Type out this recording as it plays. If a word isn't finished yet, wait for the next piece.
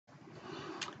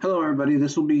Hello everybody,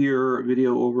 this will be your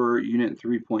video over Unit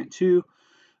 3.2.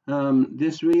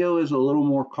 This video is a little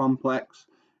more complex,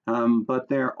 but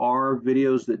there are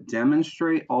videos that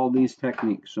demonstrate all these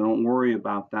techniques, so don't worry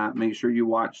about that. Make sure you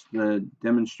watch the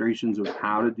demonstrations of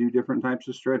how to do different types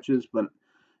of stretches, but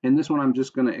in this one I'm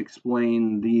just going to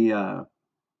explain the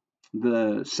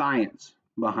science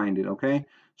behind it, okay?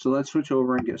 So let's switch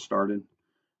over and get started.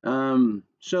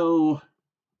 So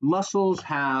muscles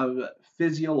have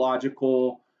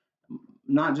physiological,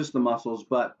 not just the muscles,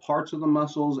 but parts of the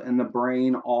muscles and the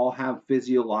brain all have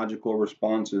physiological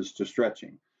responses to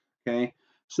stretching. Okay,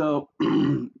 so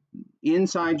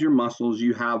inside your muscles,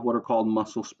 you have what are called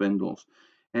muscle spindles,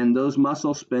 and those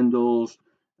muscle spindles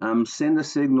send a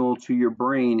signal to your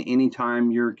brain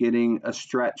anytime you're getting a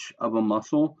stretch of a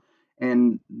muscle,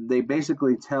 and they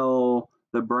basically tell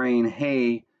the brain,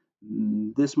 hey,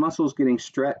 this muscle is getting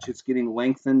stretched, it's getting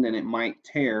lengthened, and it might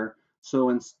tear.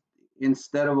 So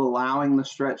instead of allowing the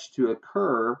stretch to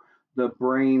occur, the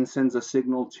brain sends a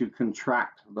signal to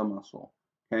contract the muscle,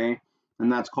 okay?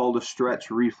 And that's called a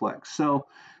stretch reflex. So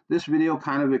this video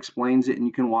kind of explains it, and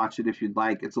you can watch it if you'd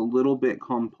like. It's a little bit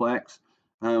complex,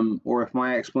 or if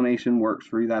my explanation works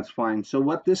for you, that's fine. So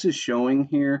what this is showing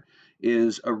here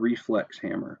is a reflex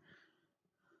hammer.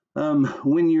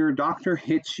 When your doctor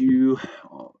hits you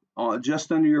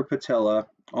just under your patella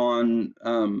on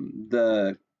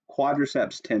the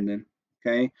quadriceps tendon,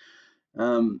 okay,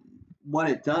 what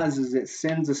it does is it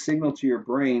sends a signal to your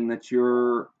brain that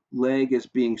your leg is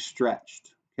being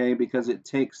stretched, okay, because it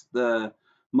takes the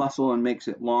muscle and makes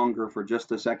it longer for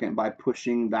just a second by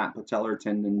pushing that patellar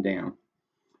tendon down.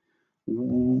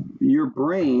 Your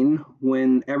brain,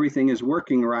 when everything is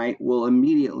working right, will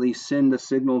immediately send a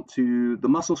signal to the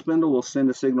muscle spindle, will send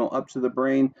a signal up to the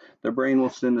brain will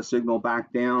send a signal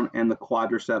back down, and the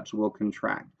quadriceps will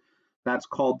contract. That's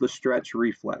called the stretch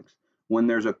reflex. When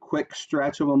there's a quick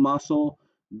stretch of a muscle,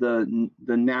 the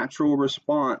natural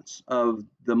response of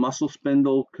the muscle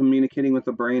spindle communicating with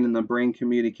the brain and the brain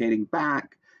communicating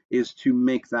back is to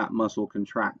make that muscle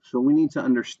contract. So we need to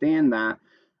understand that,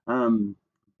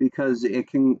 because it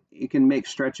can make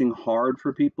stretching hard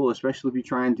for people, especially if you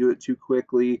try and do it too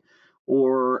quickly,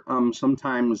 or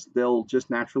sometimes they'll just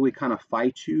naturally kind of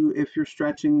fight you if you're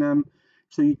stretching them.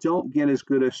 So you don't get as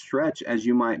good a stretch as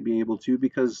you might be able to,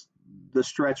 because the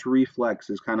stretch reflex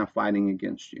is kind of fighting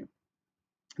against you.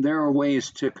 There are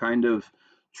ways to kind of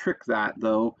trick that,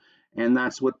 though, and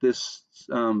that's what this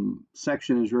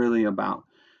section is really about.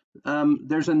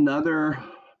 There's another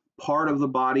part of the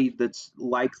body that's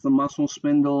like the muscle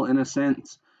spindle in a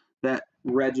sense, that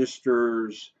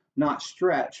registers not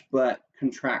stretch but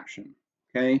contraction,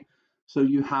 okay? So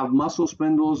you have muscle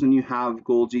spindles and you have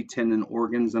Golgi tendon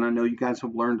organs, and I know you guys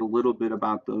have learned a little bit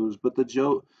about those, but the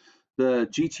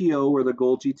GTO, or the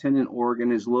Golgi tendon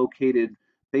organ, is located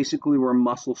basically where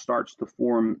muscle starts to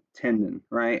form tendon,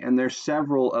 right? And there's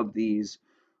several of these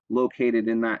located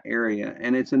in that area,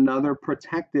 and it's another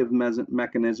protective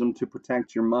mechanism to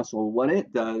protect your muscle. What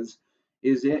it does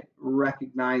is it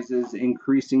recognizes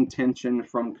increasing tension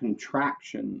from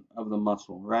contraction of the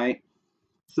muscle, right?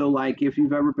 So like if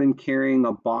you've ever been carrying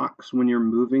a box when you're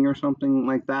moving or something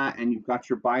like that, and you've got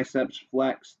your biceps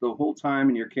flexed the whole time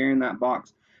and you're carrying that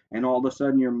box, and all of a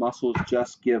sudden your muscles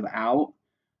just give out,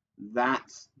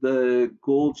 that's the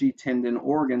Golgi tendon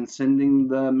organ sending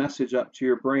the message up to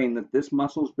your brain that this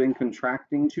muscle's been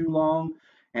contracting too long,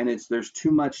 and there's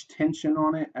too much tension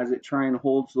on it as it tries and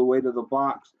holds the weight of the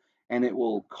box, and it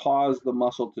will cause the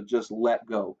muscle to just let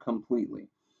go completely.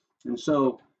 And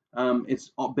so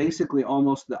it's basically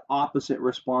almost the opposite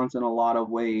response in a lot of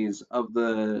ways of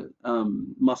the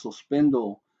muscle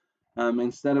spindle.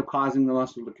 Instead of causing the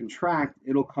muscle to contract,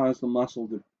 it'll cause the muscle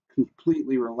to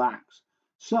completely relax.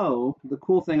 So the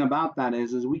cool thing about that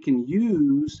is we can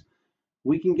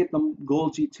get the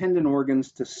Golgi tendon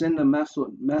organs to send a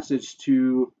message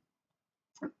to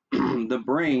the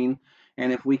brain,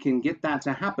 and if we can get that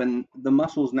to happen, the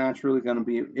muscle is naturally going to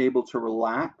be able to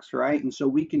relax, right? And so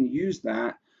we can use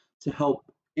that to help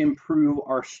improve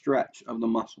our stretch of the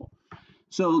muscle.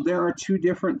 So there are two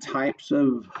different types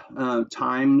of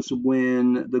times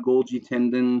when the Golgi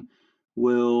tendon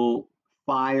will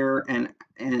fire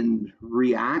and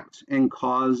react and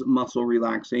cause muscle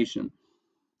relaxation.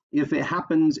 If it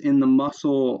happens in the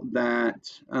muscle that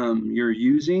you're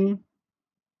using,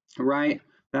 right,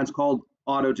 that's called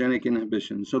autogenic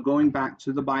inhibition. So going back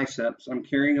to the biceps, I'm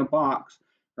carrying a box,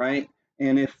 right?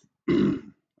 And if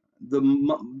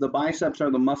the biceps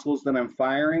are the muscles that I'm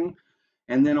firing,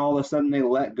 and then all of a sudden they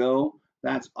let go,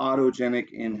 that's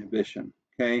autogenic inhibition,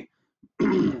 okay?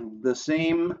 The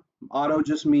same, auto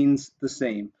just means the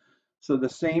same. So the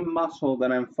same muscle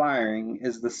that I'm firing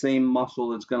is the same muscle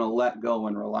that's going to let go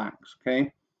and relax,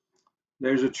 okay?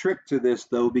 There's a trick to this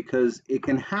though, because it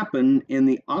can happen in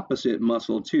the opposite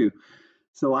muscle too.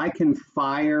 So I can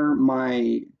fire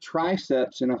my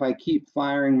triceps, and if I keep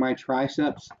firing my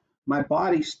triceps, my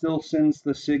body still sends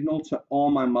the signal to all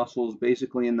my muscles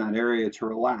basically in that area to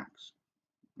relax.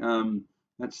 Um,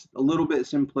 that's a little bit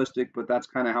simplistic, but that's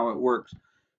kind of how it works.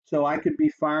 So I could be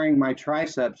firing my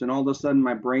triceps, and all of a sudden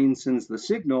my brain sends the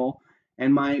signal,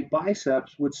 and my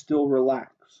biceps would still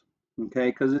relax, okay?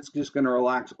 Because it's just going to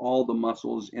relax all the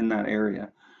muscles in that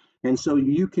area. And so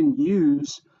you can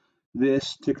use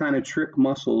this to kind of trick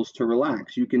muscles to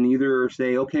relax. You can either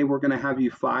say, okay, we're going to have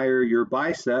you fire your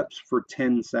biceps for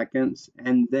 10 seconds,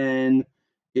 and then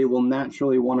it will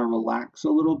naturally want to relax a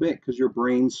little bit because your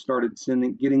brain started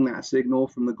getting that signal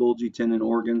from the Golgi tendon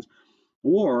organs.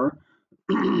 Or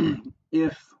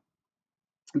if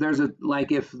there's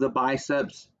if the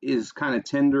biceps is kind of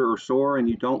tender or sore and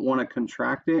you don't want to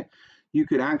contract it, you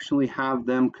could actually have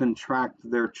them contract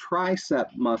their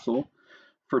tricep muscle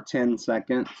for 10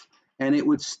 seconds and it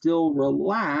would still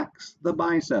relax the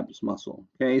biceps muscle.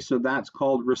 Okay, so that's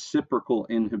called reciprocal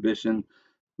inhibition,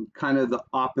 kind of the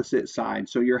opposite side.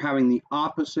 So you're having the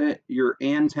opposite, your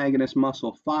antagonist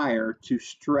muscle fire to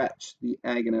stretch the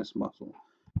agonist muscle.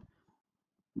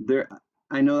 There,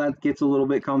 I know that gets a little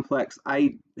bit complex.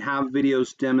 I have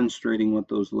videos demonstrating what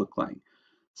those look like.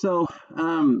 So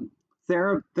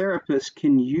therapists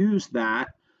can use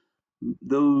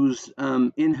those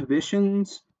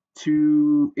inhibitions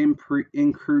to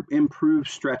improve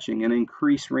stretching and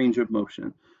increase range of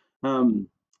motion.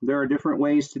 There are different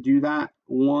ways to do that.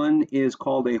 One is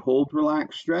called a hold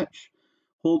relax stretch.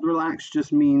 Hold relax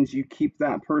just means you keep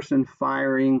that person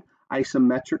firing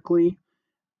isometrically.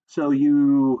 So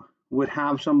you would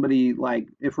have somebody, like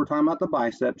if we're talking about the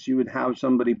biceps, you would have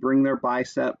somebody bring their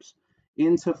biceps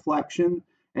into flexion,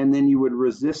 and then you would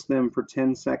resist them for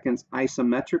 10 seconds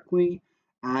isometrically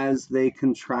as they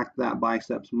contract that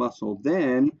biceps muscle.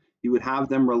 Then you would have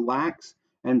them relax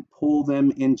and pull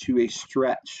them into a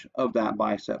stretch of that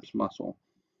biceps muscle.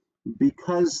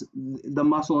 Because the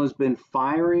muscle has been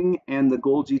firing and the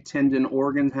Golgi tendon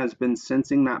organ has been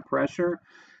sensing that pressure,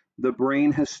 the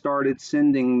brain has started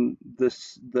sending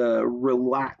the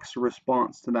relaxed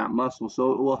response to that muscle.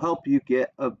 So it will help you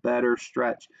get a better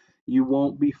stretch. You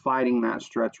won't be fighting that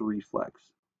stretch reflex.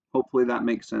 Hopefully that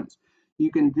makes sense.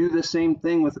 You can do the same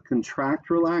thing with a contract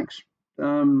relax.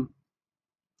 And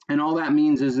all that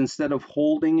means is instead of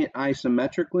holding it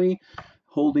isometrically,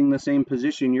 holding the same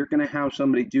position, you're going to have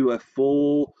somebody do a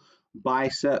full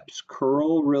biceps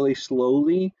curl really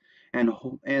slowly.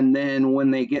 And then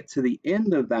when they get to the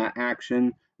end of that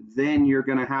action, then you're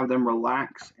going to have them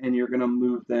relax and you're going to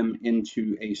move them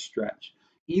into a stretch.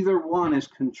 Either one is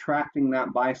contracting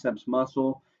that biceps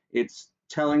muscle. It's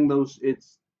telling those,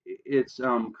 it's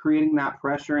creating that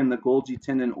pressure, and the Golgi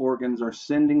tendon organs are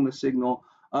sending the signal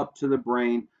up to the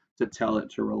brain to tell it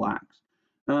to relax.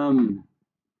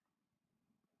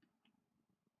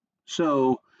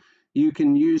 So you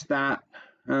can use that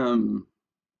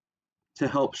to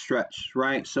help stretch,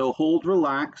 right? So hold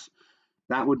relax,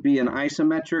 that would be an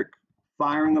isometric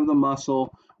firing of the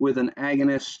muscle with an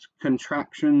agonist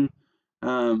contraction.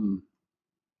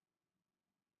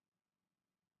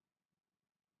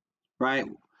 Right?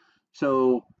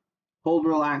 So hold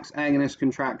relax, agonist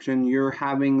contraction, you're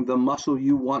having the muscle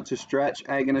you want to stretch,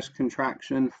 agonist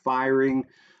contraction, firing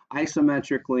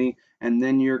isometrically, and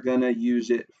then you're going to use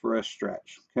it for a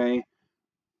stretch, okay?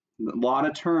 A lot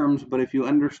of terms, but if you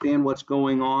understand what's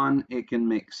going on, it can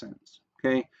make sense,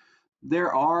 okay?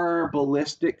 There are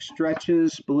ballistic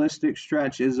stretches. Ballistic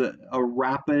stretch is a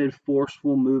rapid,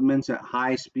 forceful movements at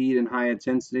high speed and high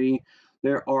intensity.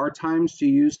 There are times to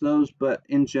use those, but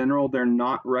in general, they're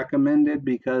not recommended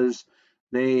because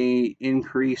they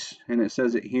increase, and it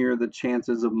says it here, the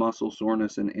chances of muscle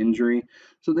soreness and injury.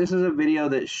 So this is a video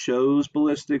that shows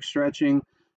ballistic stretching.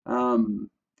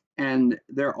 And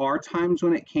there are times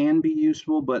when it can be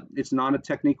useful, but it's not a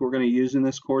technique we're going to use in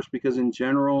this course because in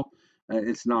general,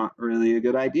 it's not really a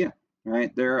good idea,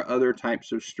 right? There are other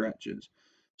types of stretches.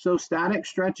 So static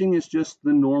stretching is just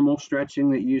the normal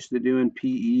stretching that you used to do in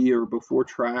PE or before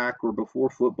track or before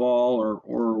football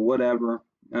or whatever.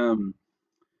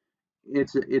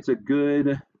 It's a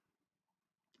good,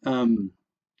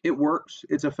 it works,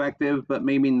 it's effective, but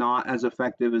maybe not as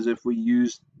effective as if we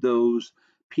use those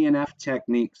PNF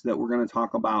techniques that we're going to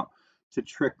talk about to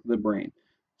trick the brain.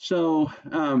 So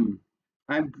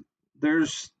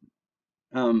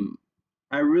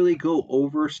I really go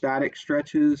over static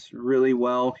stretches really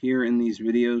well here in these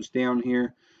videos down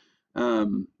here.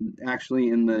 actually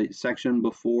in the section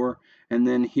before, and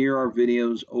then here are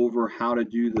videos over how to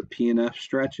do the PNF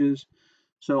stretches.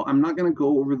 So I'm not going to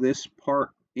go over this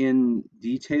part in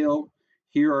detail.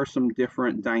 Here are some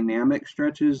different dynamic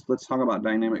stretches. Let's talk about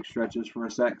dynamic stretches for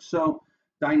a sec. So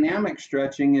dynamic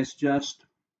stretching is just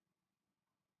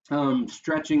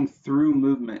stretching through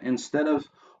movement. Instead of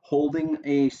holding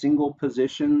a single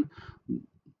position,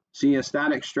 see, a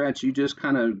static stretch, you just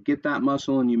kind of get that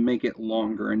muscle and you make it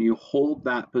longer, and you hold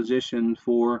that position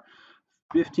for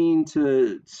 15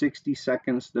 to 60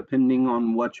 seconds, depending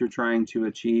on what you're trying to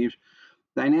achieve.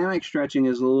 Dynamic stretching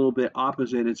is a little bit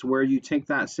opposite. It's where you take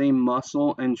that same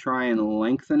muscle and try and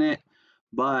lengthen it,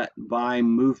 but by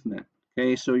movement.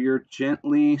 Okay, so you're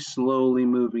gently, slowly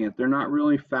moving it. They're not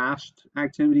really fast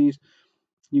activities.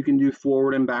 You can do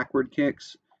forward and backward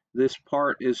kicks. This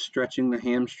part is stretching the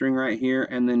hamstring right here,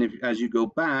 and then as you go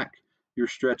back, you're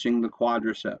stretching the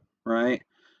quadricep, right?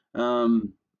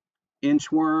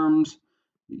 Inchworms,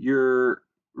 you're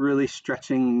really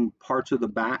stretching parts of the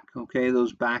back, okay,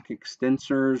 those back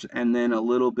extensors, and then a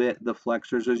little bit the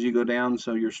flexors as you go down.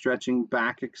 So you're stretching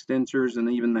back extensors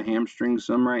and even the hamstrings,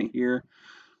 some right here.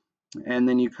 And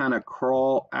then you kind of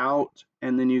crawl out,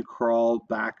 and then you crawl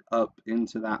back up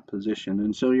into that position.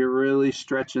 And so you're really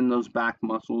stretching those back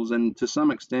muscles, and to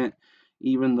some extent,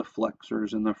 even the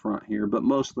flexors in the front here, but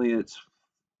mostly it's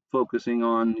focusing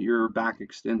on your back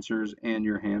extensors and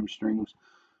your hamstrings.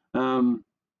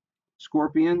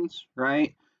 Scorpions,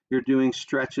 right? You're doing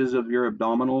stretches of your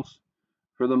abdominals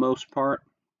for the most part,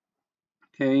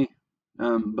 okay?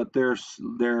 But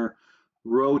they're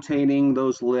rotating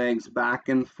those legs back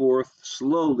and forth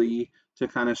slowly to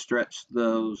kind of stretch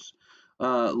those.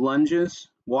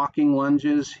 Lunges, walking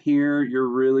lunges here, you're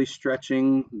really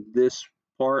stretching this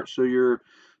part, so you're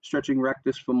stretching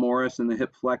rectus femoris and the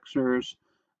hip flexors.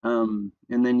 And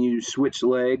then you switch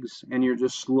legs and you're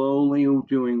just slowly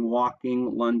doing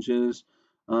walking lunges.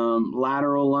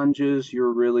 Lateral lunges,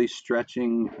 you're really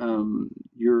stretching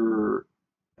your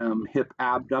hip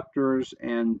abductors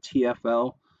and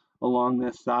TFL along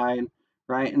this side,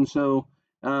 right? And so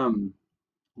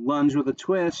lunge with a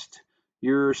twist,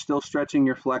 you're still stretching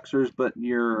your flexors, but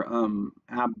your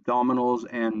abdominals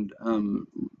and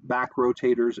back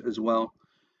rotators as well.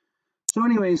 So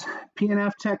anyways,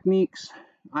 PNF techniques,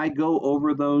 I go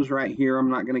over those right here.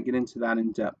 I'm not going to get into that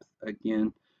in depth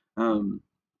again.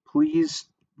 Please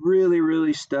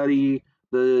really study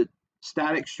the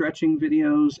static stretching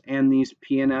videos and these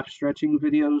PNF stretching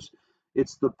videos.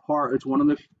 It's one of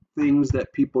the things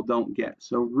that people don't get.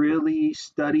 So really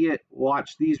study it,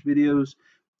 watch these videos.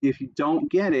 If you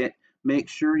don't get it, make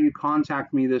sure you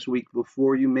contact me this week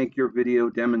before you make your video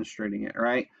demonstrating it,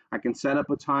 right? I can set up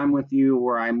a time with you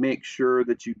where I make sure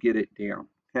that you get it down,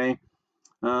 okay?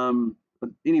 But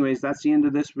anyways, that's the end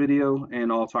of this video,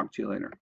 and I'll talk to you later.